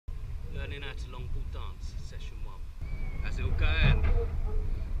Turning out to Longboard Dance, session 1. How's it all going?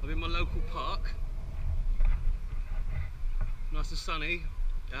 I'm in my local park. Nice and sunny.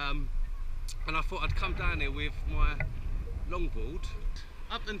 And I thought I'd come down here with my longboard.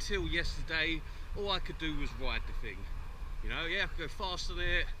 Up until yesterday, all I could do was ride the thing. You know, yeah, I could go fast on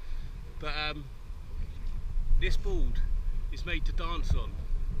it, but this board is made to dance on,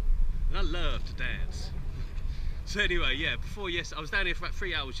 and I love to dance. So anyway, yeah, I was down here for about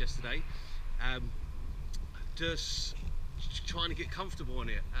 3 hours yesterday, just trying to get comfortable on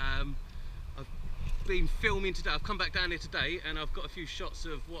it. I've been filming today. I've come back down here today and I've got a few shots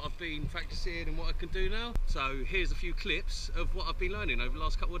of what I've been practicing and what I can do now. So here's a few clips of what I've been learning over the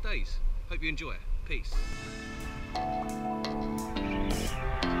last couple of days. Hope you enjoy it. Peace.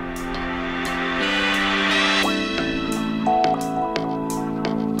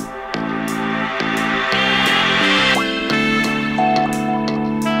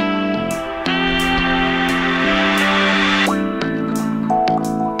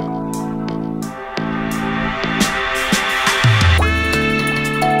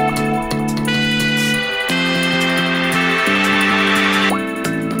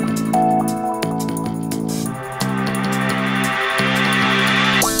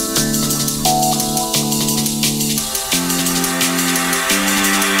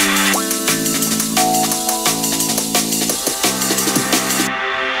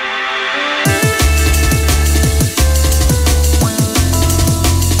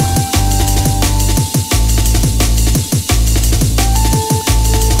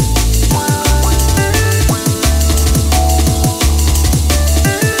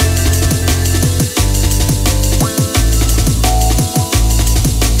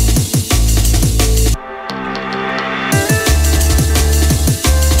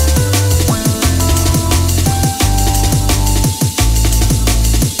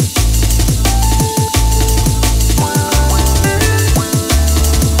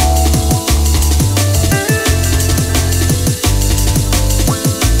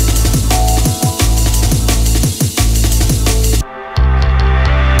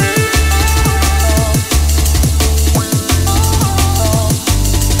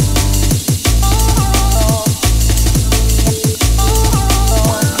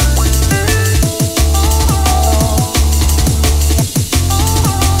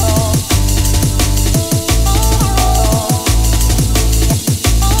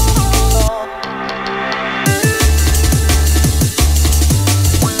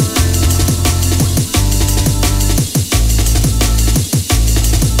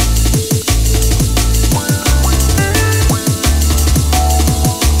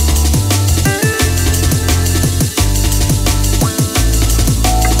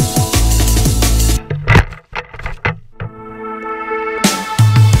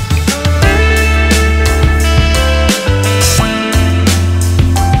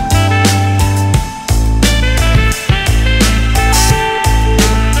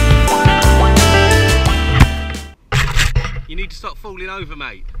 You need to stop falling over,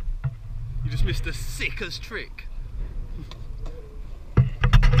 mate. You just missed the sickest trick.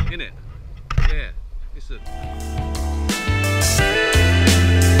 Innit? Yeah, listen.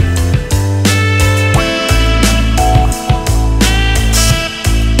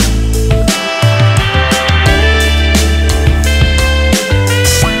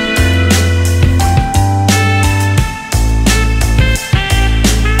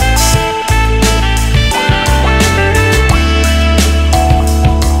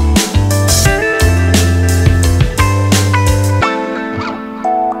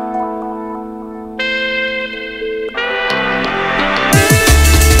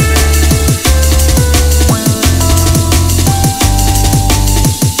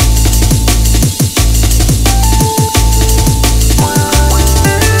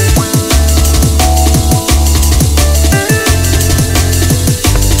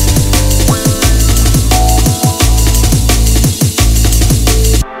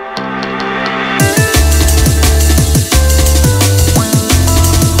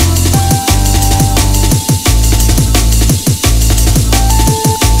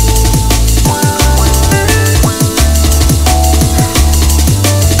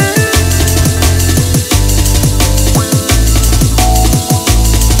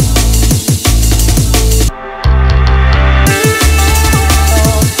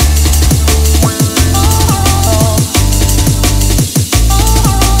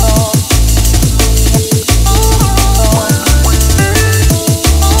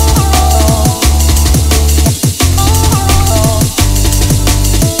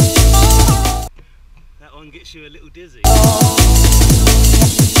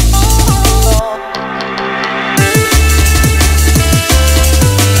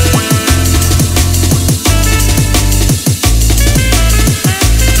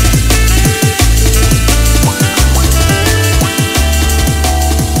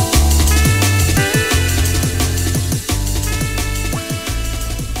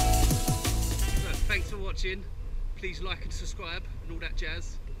 thanks for watching. Please like and subscribe and all that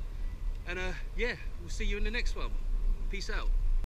jazz. And yeah, we'll see you in the next one. Peace out.